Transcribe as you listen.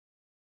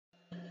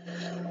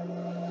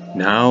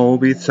Now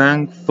be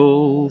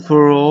thankful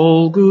for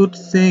all good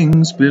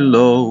things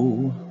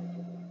below.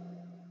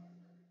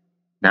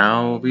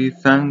 Now be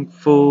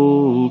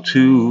thankful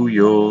to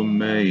your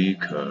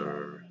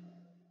Maker.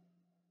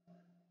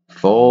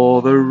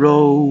 For the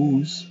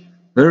rose,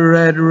 the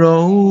red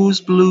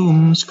rose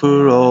blooms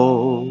for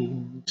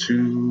all to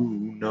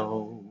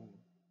know.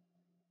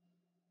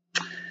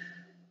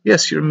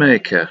 Yes, your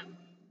Maker.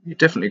 You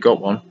definitely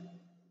got one.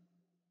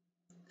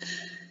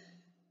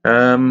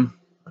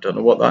 I don't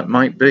know what that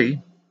might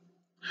be.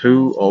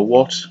 Who or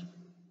what?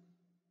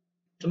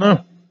 Don't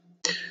know.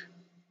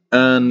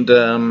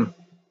 And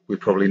we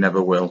probably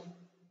never will.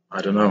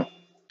 I don't know.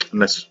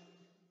 Unless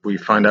we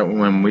find out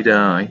when we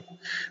die.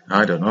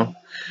 I don't know.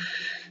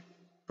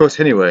 But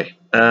anyway,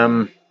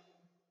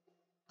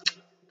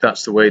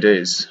 that's the way it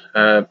is.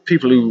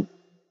 People who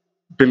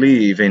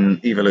believe in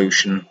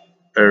evolution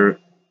are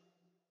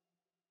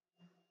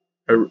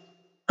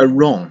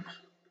wrong.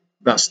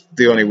 That's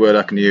the only word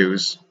I can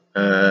use,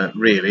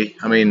 really.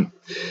 I mean,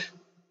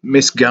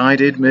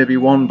 misguided maybe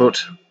one,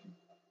 but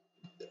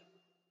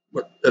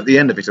at the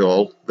end of it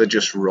all, they're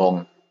just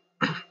wrong.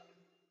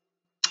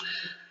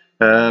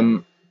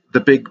 The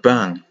Big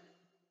Bang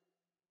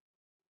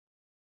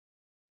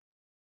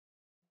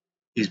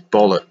is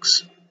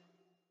bollocks.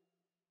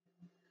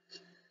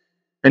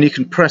 And you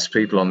can press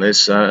people on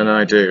this, and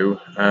I do.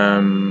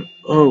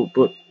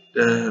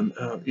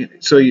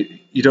 So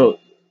you don't.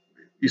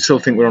 You still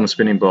think we're on a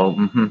spinning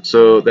ball?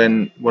 So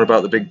then, what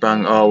about the Big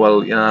Bang? Oh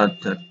well, yeah, I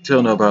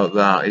don't know about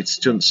that. It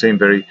doesn't seem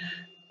very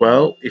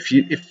well. If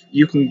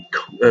you can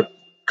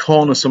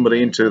corner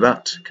somebody into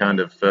that kind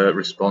of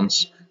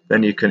response,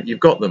 then you've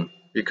got them,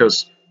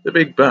 because the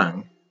Big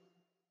Bang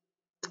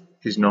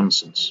is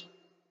nonsense.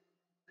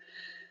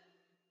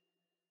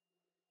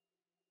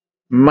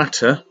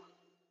 Matter,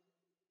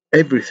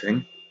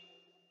 everything,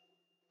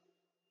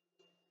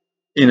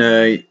 in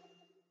a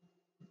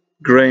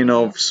grain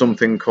of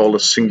something called a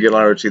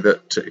singularity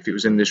that if it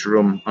was in this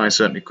room, I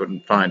certainly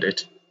couldn't find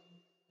it.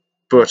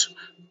 But,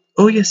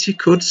 oh yes, you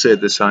could, say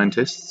the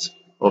scientists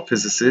or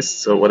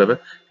physicists or whatever,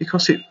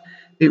 because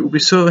it would be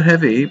so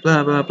heavy,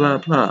 blah, blah, blah,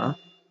 blah.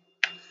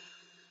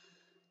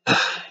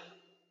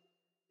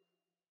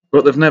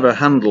 But they've never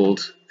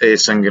handled a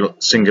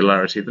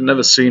singularity. They've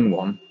never seen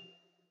one.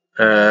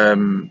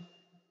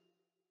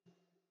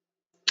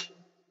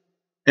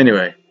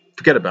 Anyway,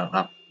 forget about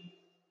that.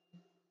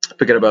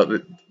 Forget about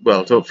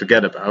don't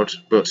forget about,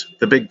 but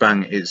the Big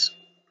Bang is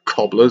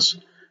cobblers,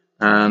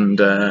 and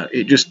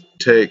it just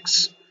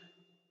takes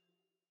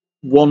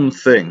one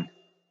thing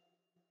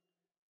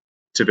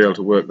to be able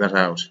to work that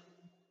out.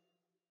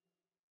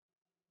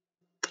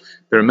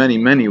 There are many,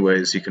 many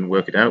ways you can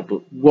work it out,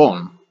 but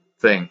one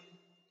thing,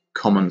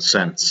 common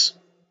sense.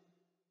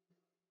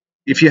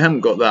 If you haven't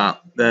got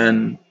that,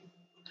 then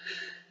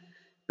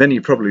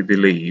you probably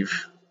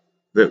believe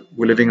that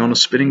we're living on a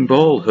spinning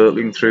ball,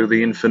 hurtling through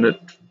the infinite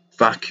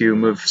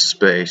vacuum of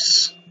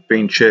space,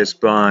 being chased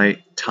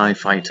by TIE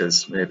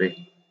fighters,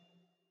 maybe.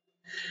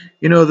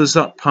 You know, there's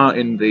that part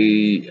in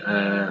the,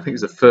 I think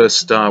it's the first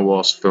Star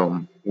Wars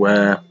film,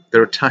 where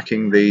they're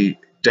attacking the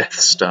Death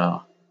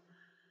Star.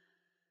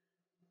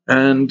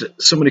 And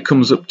somebody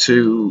comes up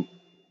to,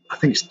 I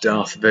think it's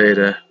Darth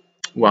Vader,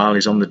 while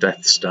he's on the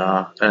Death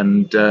Star,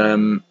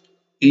 and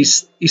he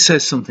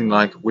says something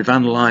like, "We've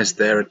analysed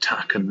their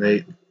attack, and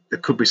there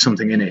could be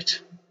something in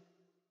it."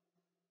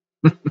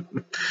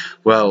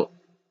 Well,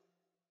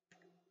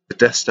 the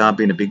Death Star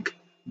being a big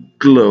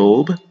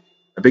globe,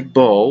 a big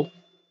ball,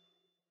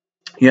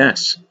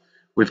 yes,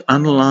 we've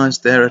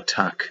analysed their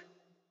attack,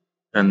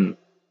 and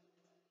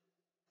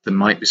there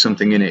might be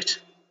something in it.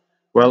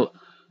 Well,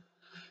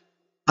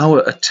 our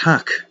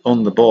attack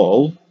on the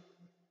ball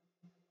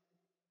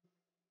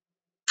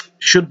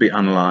should be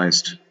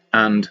analysed,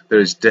 and there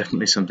is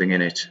definitely something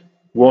in it.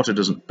 Water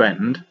doesn't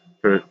bend,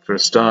 for a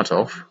start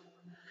off.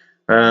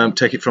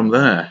 Take it from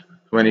there.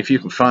 I mean, if you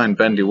can find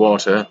bendy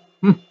water,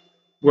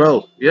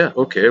 well, yeah,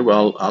 okay,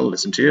 well, I'll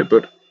listen to you.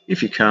 But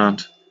if you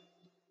can't,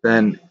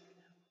 then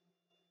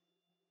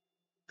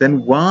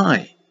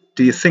why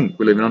do you think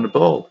we're living on a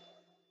ball?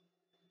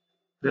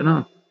 I don't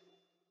know.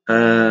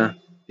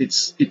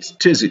 It's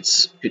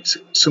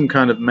some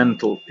kind of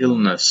mental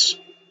illness.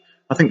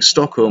 I think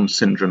Stockholm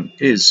syndrome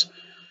is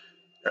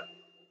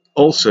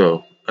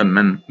also a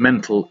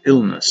mental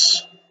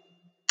illness.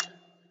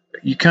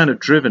 You're kind of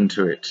driven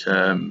to it,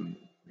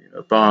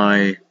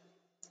 by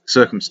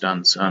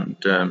circumstance, and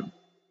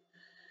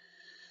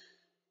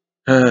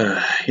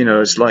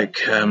it's like,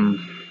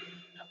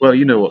 well,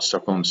 you know what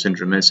Stockholm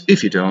syndrome is.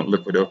 If you don't,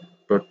 look it up.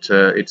 But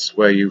it's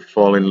where you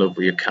fall in love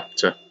with your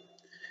captor,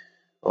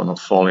 or not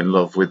fall in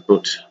love with,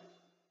 but,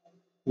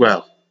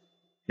 well,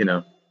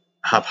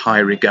 have high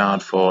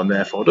regard for, and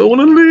therefore don't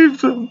want to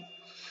leave them,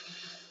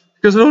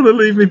 because I don't want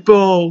to leave me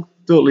ball.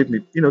 Don't leave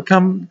me.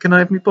 Can I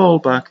have my ball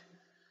back?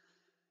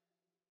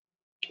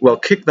 Well,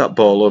 kick that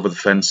ball over the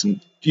fence,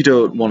 and you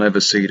don't want to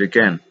ever see it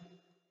again,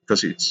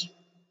 because it's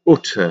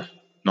utter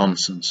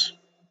nonsense.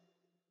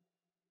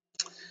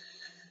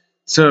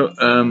 So,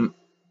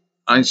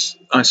 I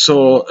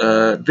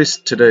saw this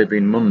today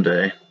being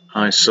Monday.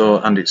 I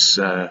saw, and it's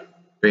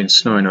been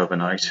snowing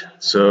overnight,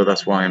 so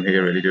that's why I'm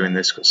here really doing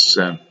this, because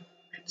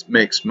it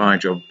makes my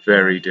job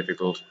very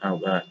difficult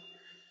out there.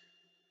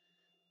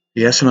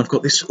 Yes, and I've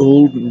got this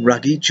old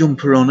raggy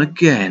jumper on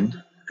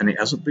again, and it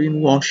hasn't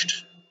been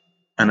washed,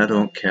 and I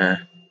don't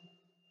care.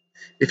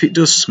 If it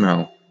does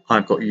smell,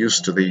 I've got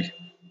used to the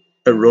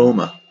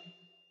aroma,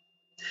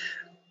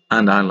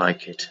 and I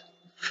like it.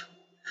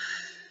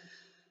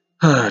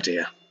 Ah,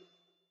 dear.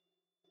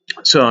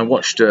 So I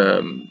watched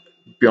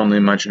Beyond the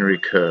Imaginary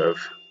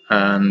Curve,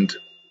 and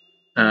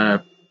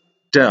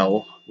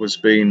Dell was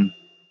being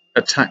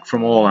attacked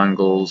from all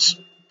angles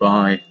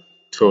by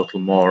total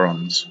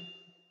morons.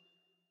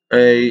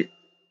 A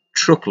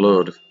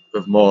truckload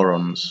of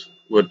morons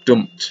were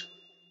dumped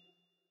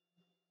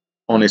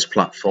on his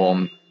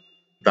platform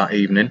that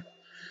evening,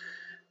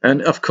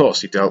 and of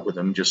course he dealt with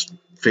them, just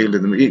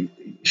fielded them. He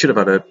should have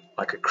had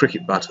a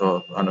cricket bat,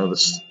 or I know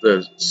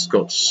the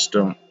Scots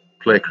don't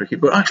play cricket,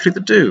 but actually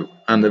they do,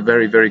 and they're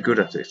very, very good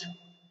at it.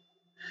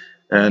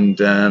 And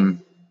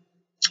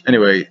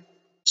anyway,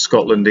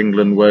 Scotland,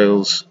 England,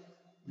 Wales,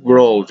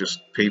 we're all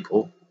just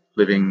people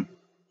living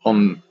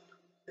on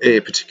a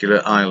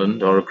particular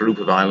island or a group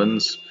of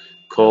islands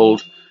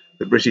called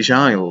the British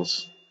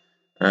Isles.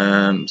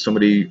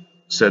 Somebody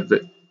said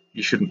that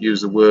you shouldn't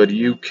use the word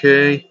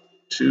UK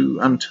to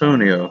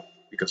Antonio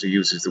because he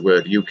uses the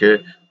word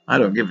UK. I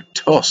don't give a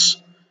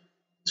toss.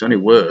 It's only a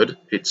word.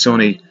 It's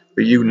only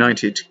the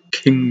United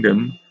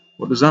Kingdom.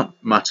 What does that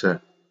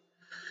matter?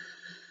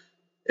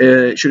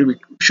 Should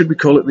we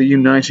call it the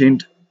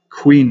United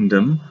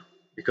Queendom?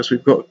 Because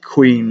we've got a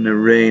queen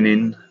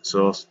reigning,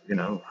 so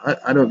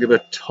I don't give a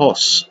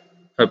toss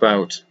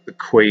about the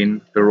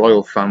Queen, the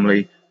royal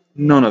family,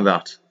 none of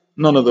that.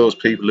 None of those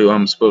people who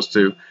I'm supposed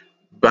to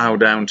bow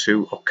down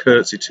to or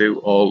curtsy to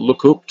or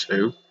look up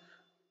to.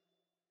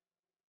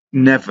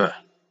 Never.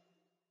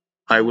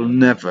 I will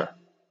never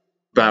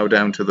bow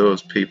down to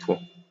those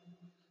people.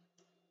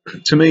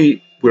 To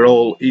me, we're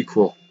all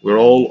equal. We're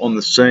all on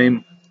the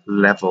same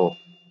level.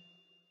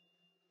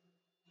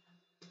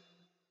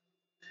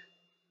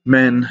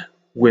 Men,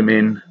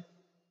 women,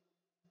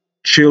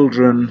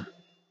 children,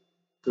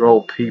 they're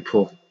all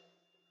people.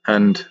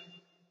 And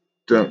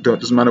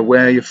doesn't matter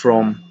where you're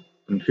from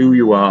and who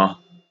you are,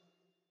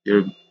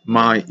 you're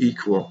my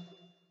equal.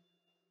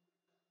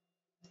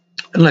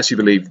 Unless you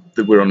believe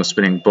that we're on a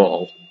spinning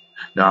ball.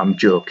 No, I'm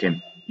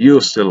joking.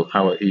 You're still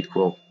our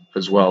equal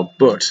as well,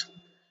 but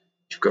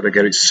you've got to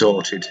get it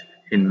sorted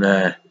in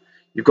there.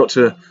 You've got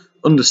to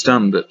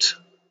understand that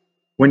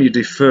when you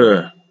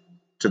defer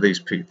to these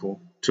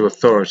people, to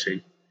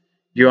authority,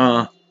 you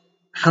are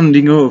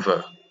handing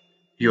over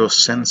your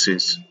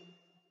senses.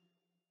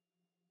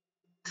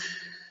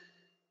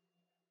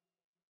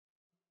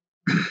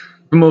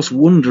 The most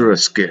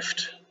wondrous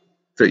gift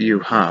that you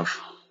have.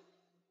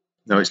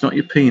 No, it's not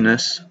your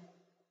penis.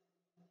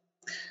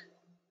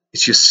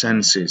 It's your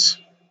senses.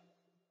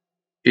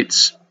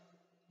 It's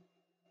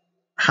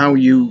how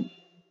you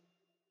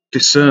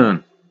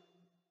discern.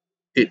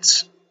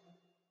 It's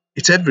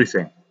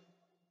everything.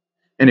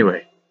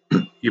 Anyway,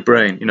 your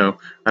brain, I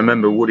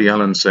remember Woody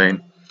Allen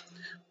saying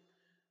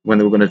when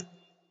they were going to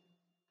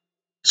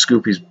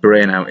scoop his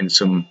brain out in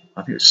some,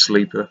 I think it was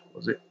Sleeper,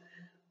 was it?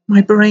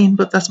 My brain,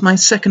 but that's my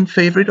second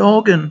favourite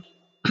organ.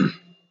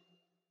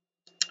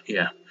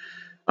 Yeah,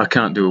 I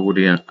can't do a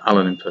Woody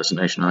Allen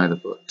impersonation either,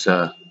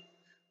 but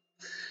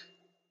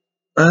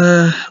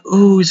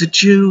he's a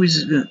Jew,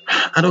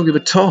 I don't give a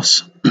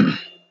toss.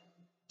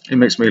 It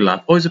makes me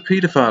laugh. Oh, he's a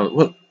paedophile.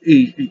 Well,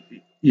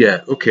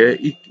 yeah, okay,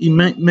 he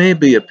may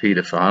be a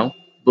paedophile,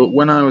 but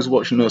when I was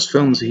watching those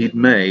films he'd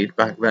made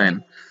back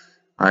then,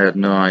 I had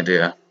no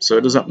idea. So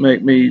does that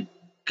make me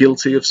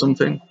guilty of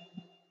something?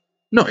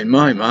 Not in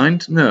my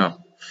mind, no.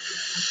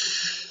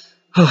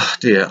 Oh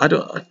dear, I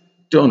don't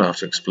know how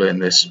to explain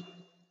this.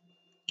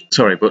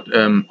 Sorry, but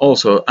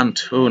also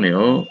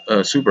Antonio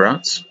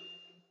Subirats,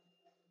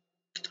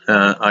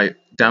 I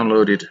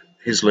downloaded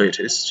his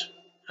latest.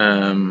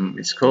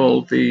 It's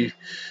called the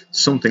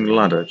something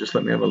ladder. Just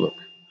let me have a look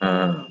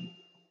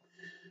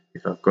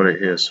if I've got it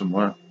here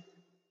somewhere.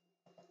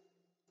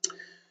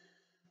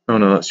 Oh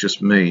no, that's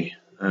just me.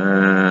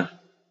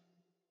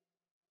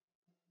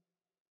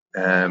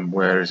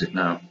 Where is it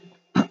now?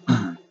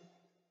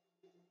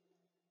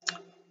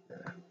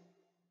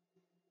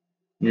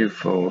 New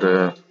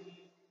folder.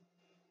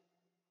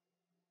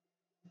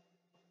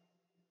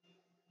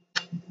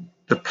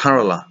 The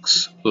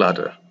parallax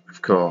ladder,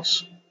 of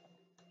course.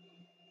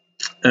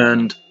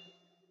 And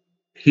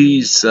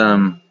he's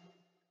well,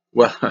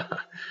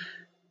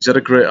 he's had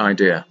a great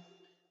idea.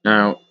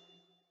 Now,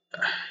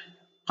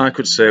 I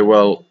could say,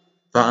 well,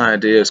 that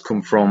idea has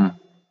come from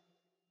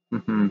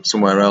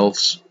somewhere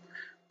else,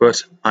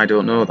 but I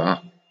don't know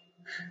that.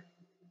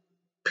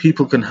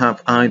 People can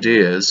have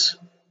ideas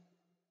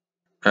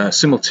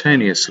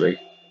simultaneously,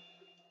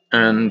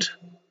 and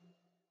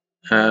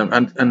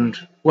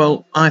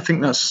well, I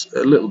think that's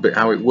a little bit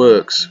how it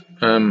works.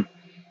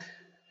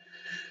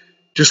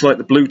 just like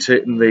the blue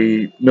tit and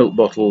the milk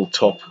bottle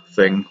top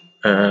thing.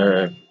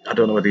 I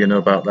don't know whether you know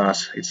about that.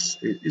 Is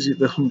it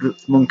the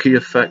 100th monkey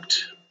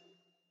effect?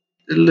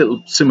 A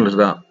little similar to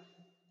that.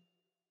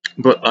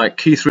 But like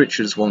Keith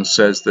Richards once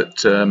says that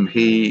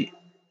he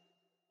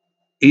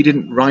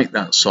didn't write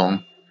that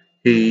song.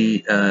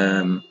 It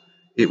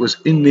was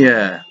in the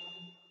air,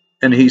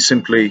 and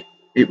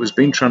it was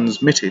being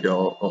transmitted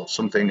or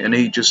something, and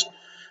he just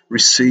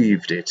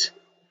received it.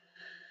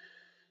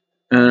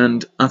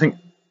 And I think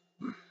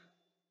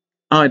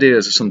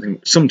ideas are something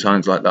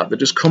sometimes like that. They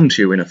just come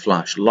to you in a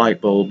flash, light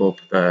bulb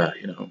up there.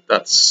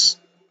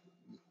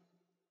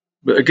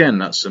 But again,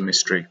 that's a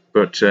mystery.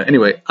 But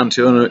anyway,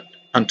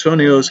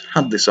 Antonio's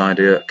had this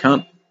idea.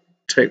 Can't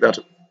take that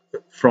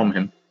from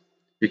him,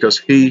 because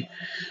he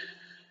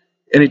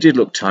did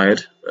look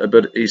tired,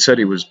 but he said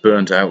he was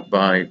burnt out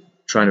by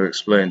trying to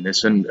explain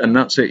this, and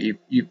that's it.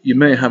 You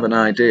may have an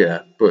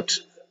idea, but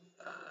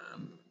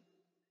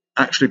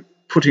actually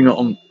putting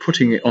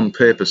it on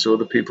paper so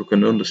other people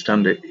can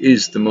understand it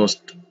is the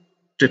most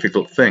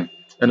difficult thing.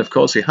 And of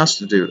course, he has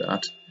to do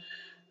that,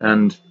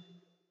 and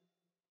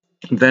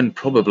then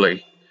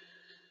probably,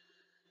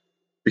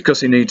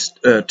 because he needs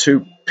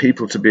two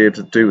people to be able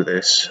to do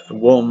this,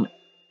 one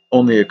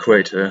on the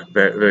equator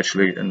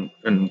virtually, and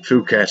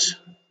Phuket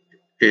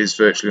is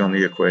virtually on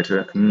the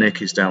equator, and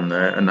Nick is down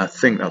there, and I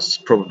think that's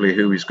probably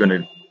who he's going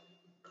to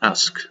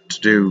ask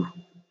to do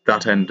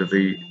that end of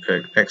the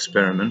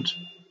experiment.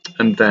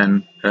 And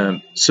then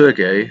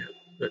Sergei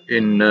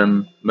in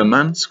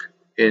Murmansk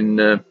in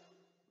the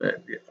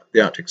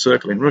Arctic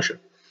Circle in Russia.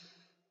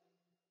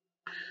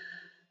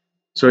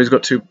 So he's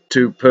got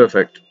two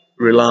perfect,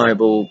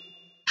 reliable,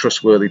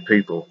 trustworthy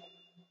people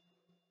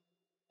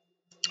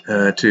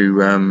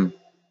to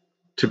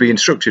be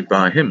instructed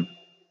by him.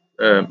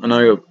 And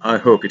I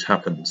hope it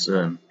happens.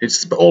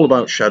 It's all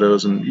about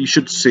shadows, and you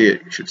should see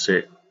it. You should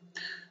see it.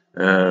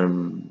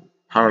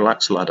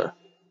 Parallax ladder.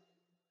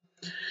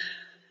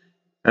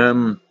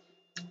 And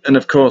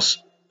of course,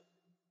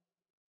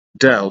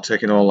 Dell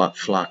taking all that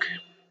flack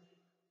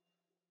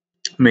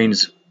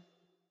means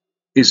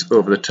he's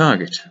over the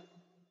target.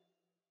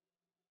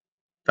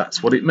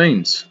 That's what it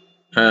means.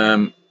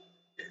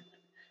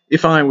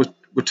 If I were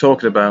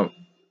talking about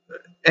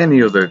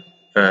any other,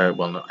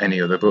 well, not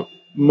any other, but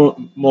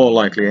more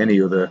likely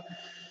any other,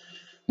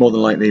 more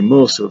than likely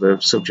most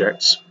other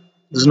subjects,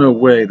 there's no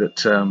way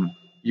that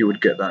you would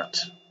get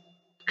that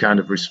kind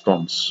of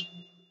response.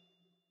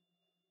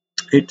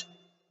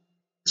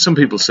 Some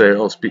people say,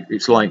 oh,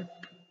 it's like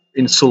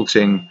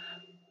insulting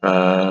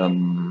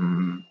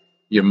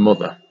your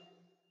mother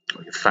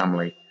or your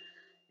family.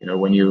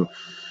 When you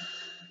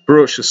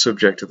broach the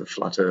subject of the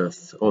flat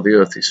earth, or the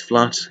earth is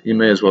flat, you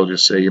may as well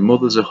just say your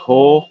mother's a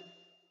whore,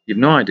 you've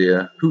no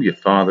idea who your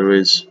father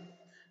is,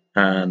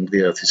 and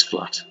the earth is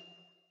flat.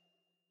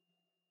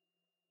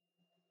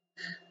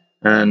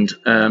 And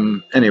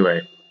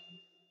anyway,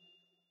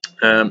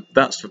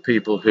 that's for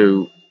people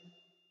who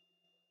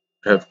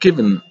have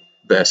given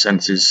their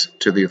senses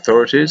to the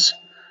authorities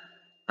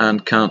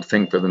and can't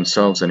think for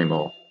themselves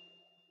anymore.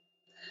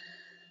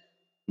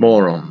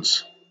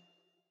 Morons.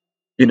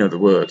 You know the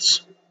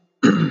words.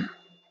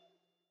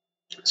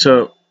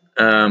 So,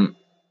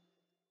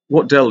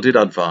 what Dell did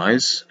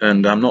advise,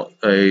 and I'm not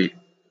a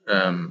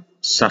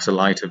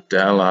satellite of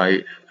Dell,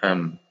 I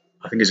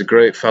think he's a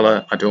great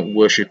fella. I don't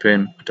worship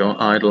him, I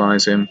don't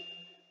idolize him.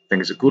 I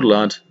think he's a good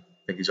lad,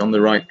 I think he's on the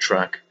right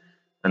track,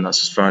 and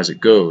that's as far as it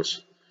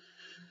goes.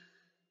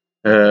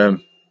 But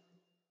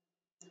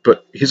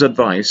his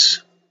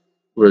advice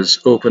was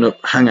open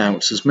up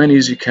Hangouts, as many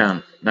as you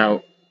can.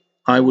 Now,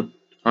 I would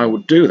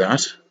do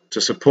that to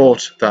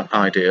support that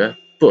idea,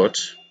 but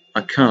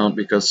I can't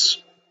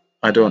because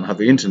I don't have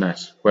the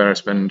internet where I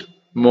spend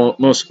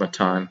most of my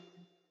time.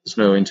 There's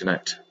no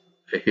internet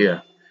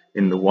here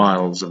in the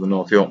wilds of the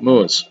North York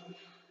Moors.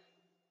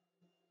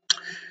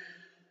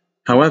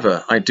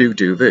 However, I do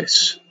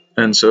this,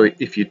 and so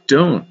if you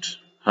don't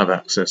have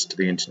access to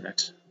the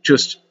internet,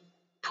 just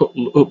put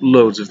up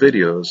loads of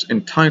videos,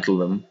 entitle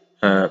them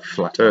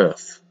Flat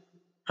Earth,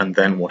 and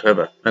then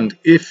whatever. And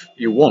if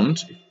you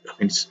want, I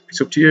mean, it's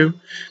up to you,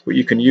 but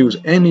you can use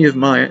any of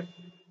my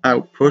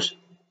output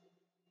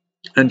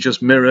and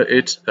just mirror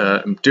it,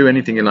 do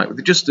anything you like with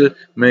it, just to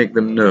make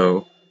them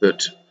know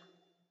that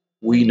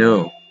we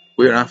know,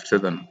 we're after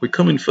them, we're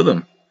coming for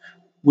them.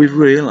 We've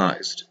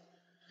realised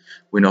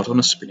we're not on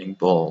a spinning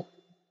ball,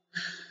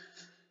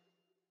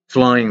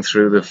 flying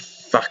through the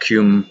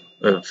vacuum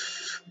of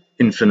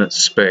infinite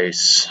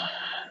space.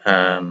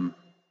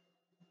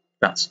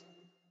 That's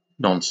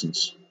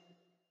nonsense.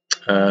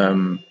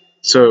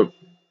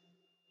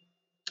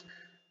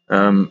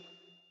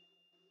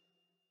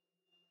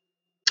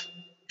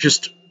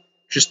 Just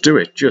do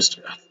it.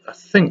 I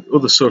think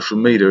other social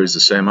media is the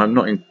same. I'm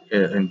not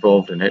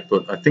involved in it,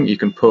 but I think you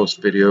can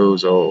post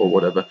videos or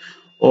whatever,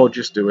 or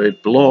just do a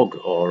blog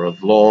or a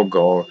vlog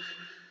or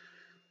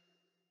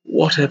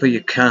whatever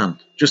you can.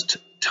 Just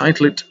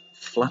title it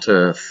Flat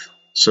Earth,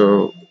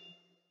 so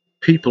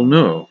people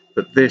know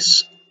that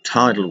this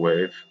tidal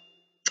wave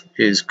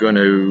is going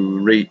to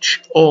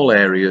reach all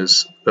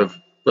areas of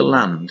the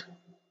land.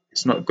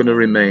 It's not going to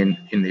remain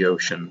in the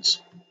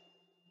oceans.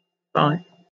 Bye.